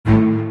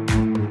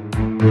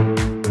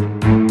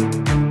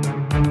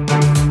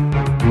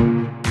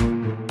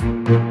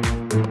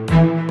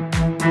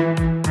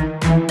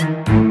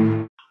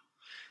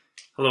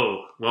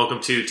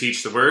Welcome to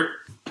Teach the Word.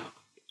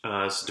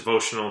 This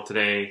devotional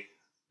today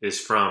is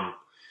from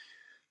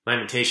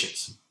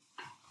Lamentations.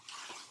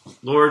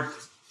 Lord,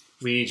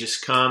 we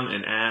just come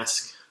and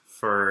ask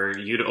for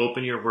you to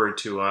open your word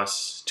to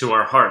us, to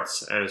our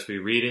hearts as we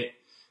read it,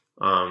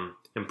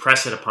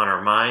 impress it upon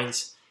our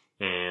minds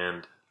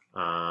and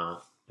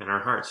our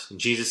hearts. In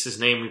Jesus'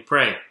 name we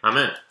pray.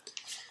 Amen.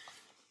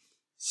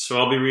 So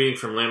I'll be reading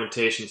from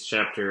Lamentations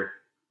chapter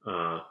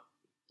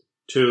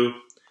 2,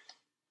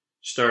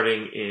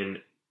 starting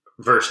in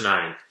verse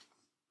 9.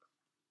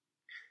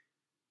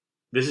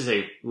 This is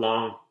a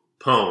long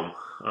poem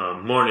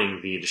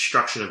mourning the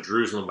destruction of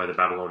Jerusalem by the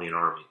Babylonian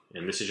army.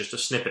 And this is just a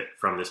snippet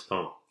from this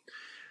poem.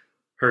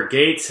 Her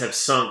gates have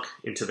sunk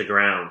into the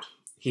ground.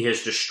 He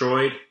has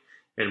destroyed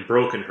and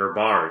broken her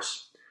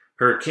bars.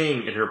 Her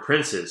king and her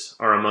princes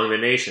are among the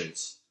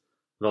nations.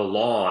 The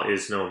law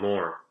is no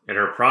more, and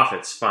her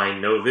prophets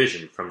find no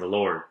vision from the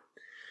Lord.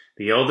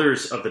 The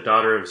elders of the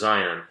daughter of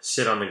Zion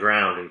sit on the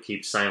ground and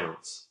keep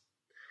silence.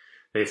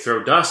 They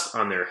throw dust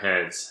on their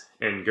heads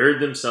and gird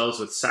themselves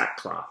with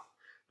sackcloth.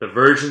 The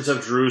virgins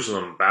of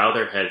Jerusalem bow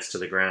their heads to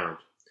the ground.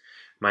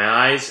 My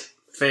eyes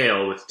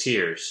fail with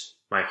tears.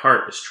 My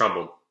heart is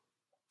troubled.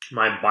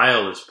 My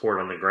bile is poured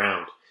on the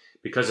ground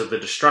because of the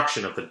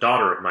destruction of the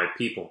daughter of my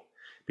people,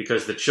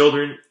 because the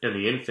children and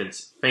the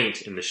infants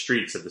faint in the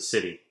streets of the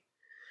city.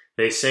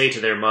 They say to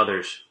their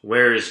mothers,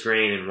 "Where is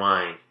grain and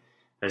wine?"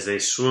 as they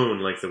swoon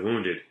like the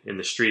wounded in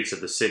the streets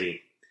of the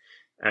city,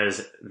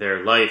 as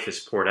their life is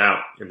poured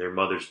out in their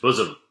mother's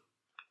bosom.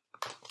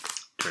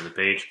 Turn the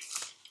page.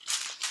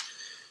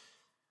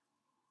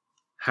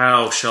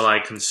 How shall I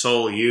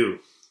console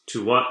you?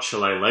 To what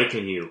shall I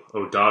liken you,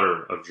 O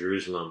daughter of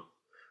Jerusalem?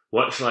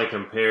 What shall I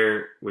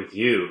compare with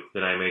you,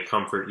 that I may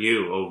comfort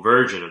you, O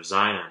virgin of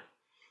Zion?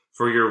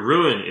 For your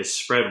ruin is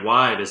spread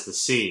wide as the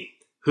sea.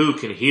 Who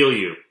can heal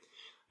you?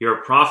 Your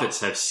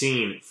prophets have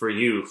seen for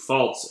you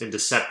false and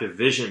deceptive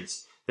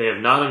visions. They have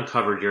not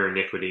uncovered your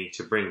iniquity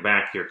to bring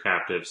back your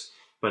captives,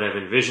 but have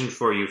envisioned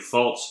for you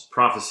false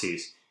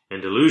prophecies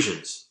and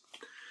delusions.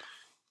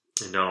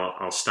 And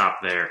I'll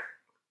stop there.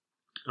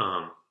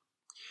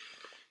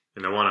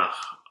 And I want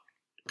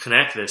to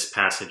connect this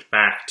passage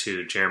back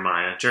to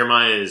Jeremiah.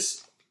 Jeremiah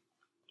is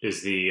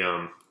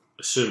the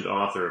assumed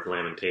author of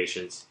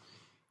Lamentations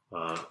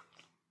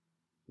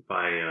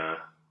by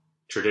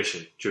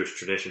tradition, Jewish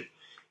tradition.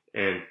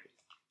 And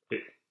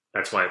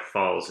that's why it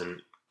falls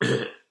in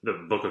the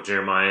book of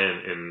Jeremiah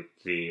and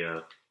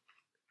the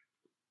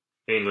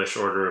English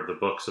order of the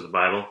books of the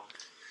Bible.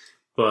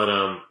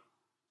 But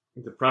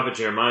the prophet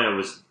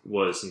Jeremiah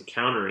was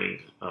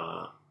encountering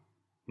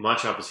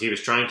much opposition. He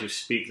was trying to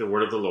speak the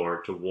word of the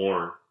Lord, to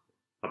warn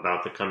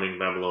about the coming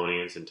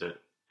Babylonians and to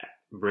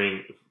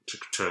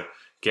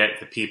get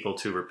the people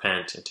to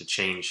repent and to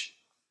change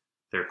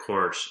their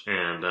course.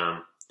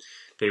 And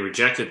they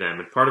rejected them.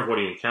 And part of what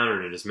he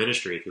encountered in his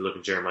ministry, if you look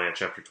in Jeremiah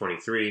chapter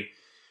 23,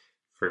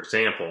 for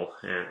example,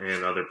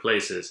 and other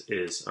places,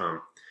 is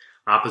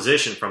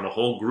opposition from a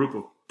whole group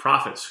of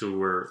prophets who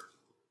were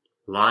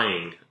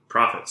lying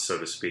prophets, so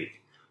to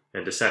speak,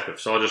 and deceptive.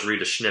 So I'll just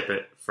read a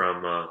snippet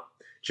from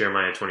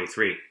Jeremiah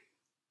 23.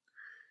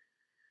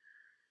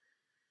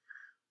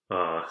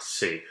 Let's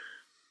see.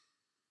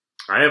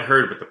 I have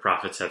heard what the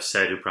prophets have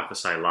said who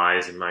prophesy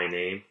lies in my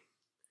name.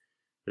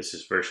 This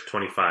is verse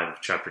 25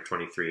 of chapter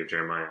 23 of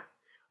Jeremiah.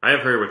 I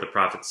have heard what the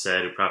prophets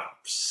said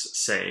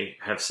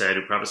have said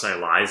who prophesy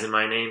lies in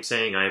my name,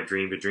 saying, I have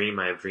dreamed a dream,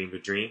 I have dreamed a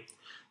dream.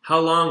 How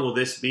long will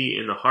this be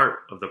in the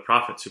heart of the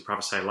prophets who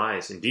prophesy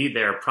lies? Indeed,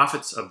 they are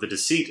prophets of the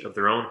deceit of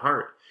their own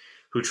heart,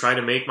 who try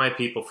to make my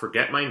people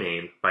forget my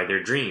name by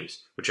their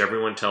dreams, which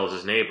everyone tells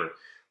his neighbor,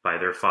 as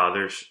their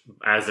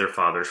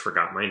fathers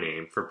forgot my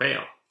name for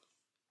Baal.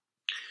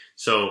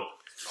 So,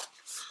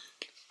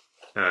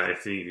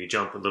 if you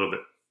jump a little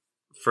bit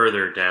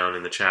further down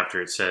in the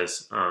chapter, it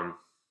says,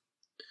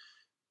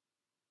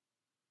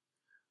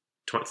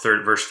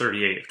 verse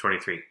 38 of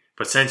 23,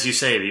 but since you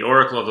say, the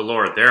oracle of the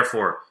Lord,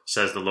 therefore,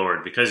 says the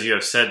Lord, because you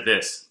have said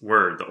this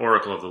word, the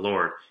oracle of the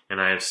Lord, and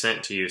I have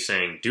sent to you,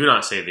 saying, do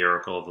not say the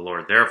oracle of the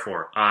Lord,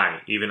 therefore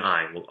I, even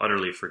I, will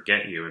utterly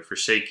forget you and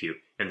forsake you,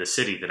 and the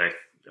city that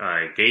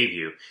I gave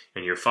you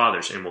and your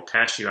fathers, and will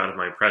cast you out of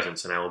my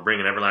presence, and I will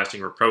bring an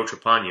everlasting reproach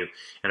upon you,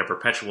 and a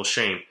perpetual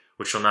shame,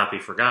 which shall not be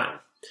forgotten.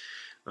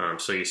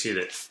 So you see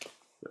that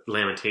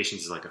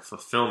Lamentations is like a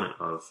fulfillment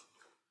of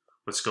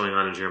what's going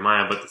on in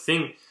Jeremiah. But the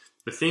thing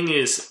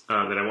is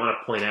that I want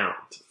to point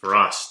out for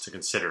us to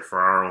consider for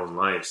our own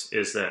lives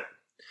is that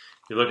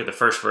you look at the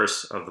first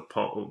verse of the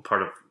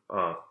part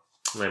of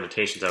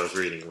Lamentations I was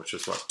reading, which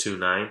was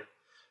 2:9,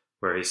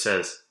 where he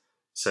says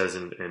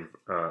in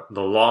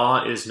the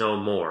law is no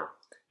more,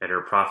 and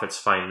her prophets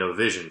find no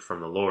vision from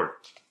the Lord.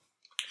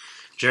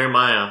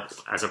 Jeremiah,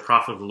 as a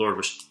prophet of the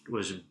Lord,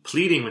 was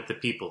pleading with the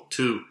people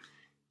to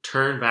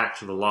turn back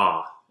to the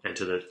law and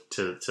to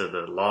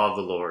the law of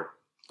the Lord,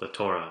 the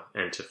Torah,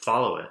 and to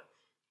follow it.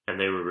 And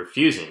they were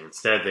refusing.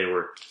 Instead, they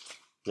were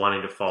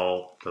wanting to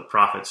follow the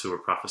prophets who were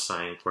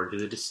prophesying according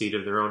to the deceit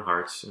of their own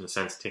hearts, in a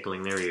sense,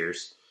 tickling their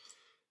ears.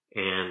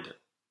 And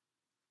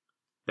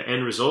the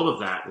end result of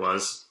that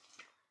was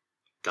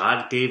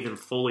God gave them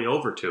fully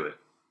over to it.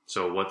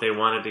 So what they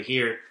wanted to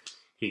hear,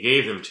 he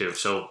gave them to.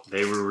 So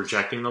they were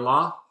rejecting the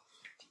law.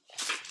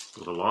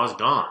 Well, the law's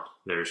gone.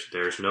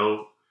 There's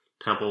no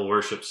temple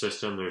worship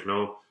system. There's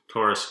no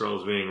Torah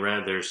scrolls being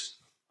read.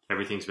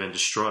 Everything's been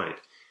destroyed.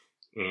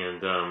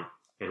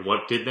 And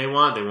what did they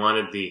want? They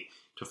wanted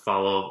to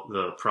follow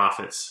the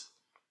prophets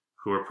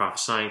who were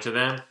prophesying to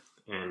them.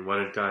 And what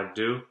did God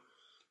do?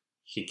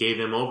 He gave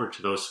them over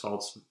to those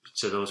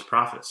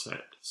prophets.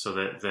 So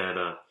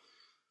that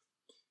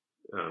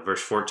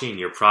verse 14,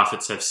 your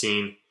prophets have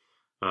seen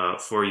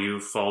for you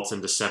false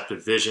and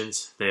deceptive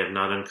visions. They have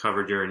not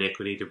uncovered your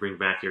iniquity to bring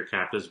back your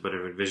captives, but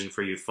have envisioned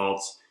for you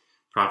false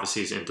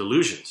prophecies and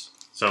delusions.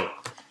 So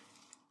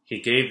he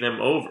gave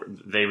them over.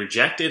 They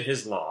rejected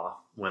his law,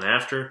 went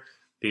after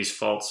these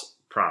false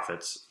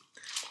prophets,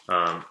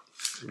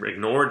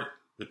 ignored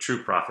the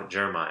true prophet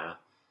Jeremiah,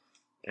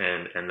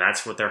 and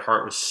that's what their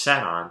heart was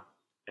set on,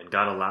 and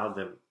God allowed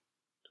them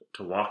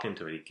to walk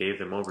into it. He gave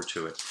them over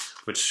to it,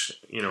 which,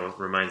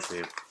 reminds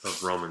me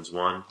of Romans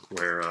 1,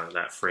 where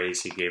that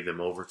phrase, he gave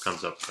them over,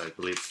 comes up, I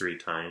believe, 3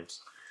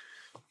 times,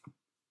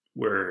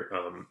 where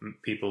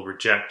people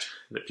reject,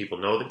 that people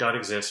know that God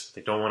exists, but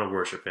they don't want to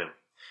worship him,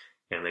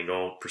 and they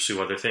go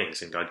pursue other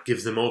things, and God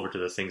gives them over to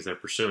the things they're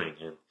pursuing,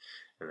 and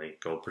they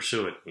go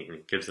pursue it, and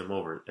he gives them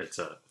over. It's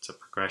a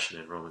progression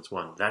in Romans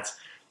 1. That's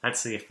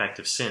the effect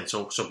of sin.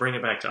 So bring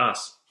it back to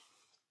us.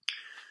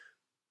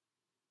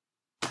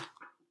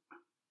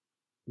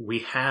 We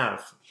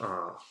have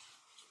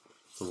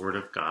the Word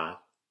of God.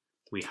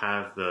 We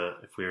have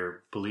if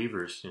we're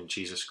believers in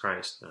Jesus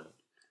Christ,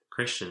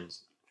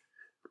 Christians,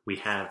 we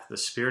have the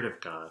Spirit of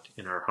God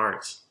in our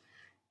hearts.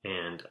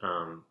 And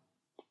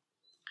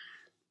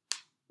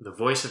the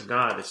voice of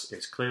God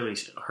is clearly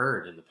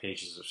heard in the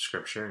pages of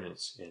Scripture, and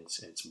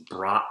it's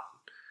brought,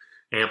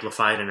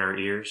 amplified in our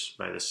ears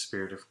by the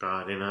Spirit of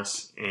God in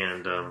us.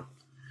 And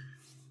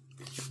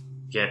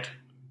yet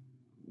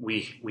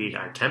we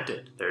are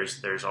tempted.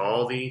 There's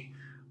all the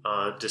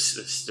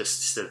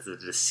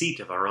deceit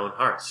of our own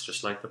hearts,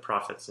 just like the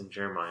prophets in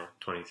Jeremiah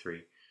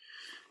 23.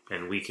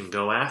 And we can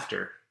go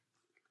after,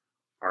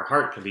 our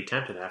heart can be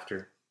tempted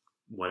after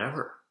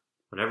whatever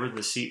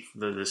deceit,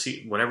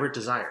 whatever it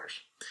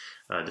desires,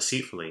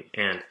 deceitfully.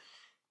 And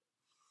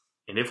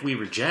if we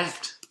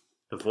reject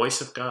the voice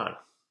of God,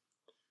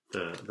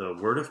 the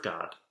Word of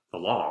God, the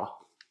law,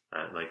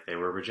 like they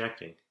were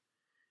rejecting,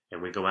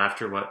 and we go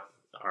after what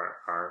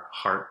our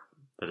heart,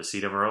 the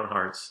deceit of our own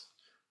hearts,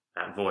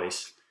 that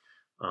voice,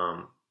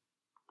 God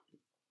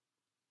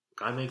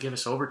may give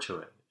us over to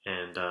it,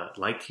 and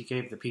like he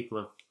gave the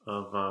people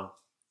of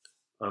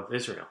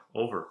Israel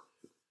over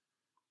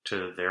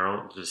to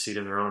the deceit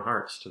of their own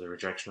hearts, to the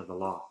rejection of the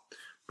law.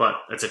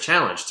 But it's a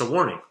challenge. It's a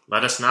warning.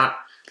 Let us not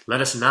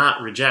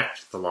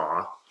reject the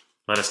law.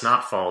 Let us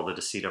not follow the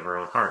deceit of our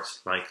own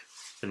hearts, like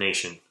the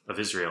nation of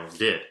Israel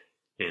did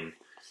in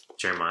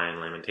Jeremiah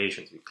and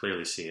Lamentations. We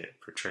clearly see it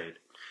portrayed.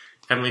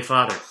 Heavenly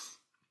Father,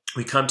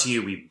 we come to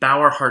you. We bow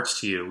our hearts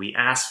to you. We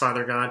ask,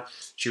 Father God,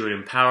 that you would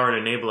empower and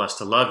enable us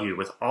to love you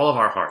with all of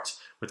our hearts,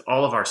 with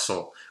all of our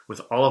soul, with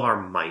all of our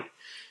might.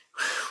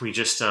 We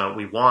just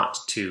we want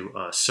to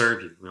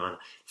serve you. We want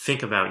to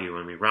think about you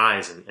when we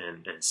rise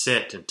and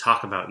sit and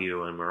talk about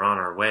you when we're on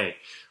our way.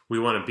 We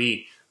want to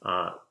be.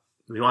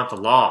 We want the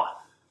law.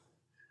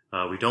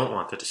 We don't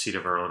want the deceit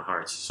of our own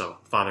hearts. So,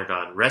 Father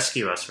God,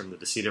 rescue us from the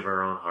deceit of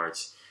our own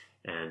hearts,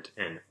 and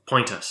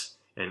point us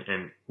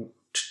and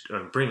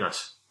bring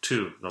us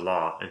to the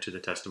law and to the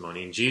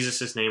testimony. In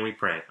Jesus' name we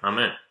pray.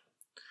 Amen.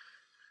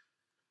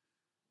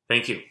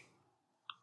 Thank you.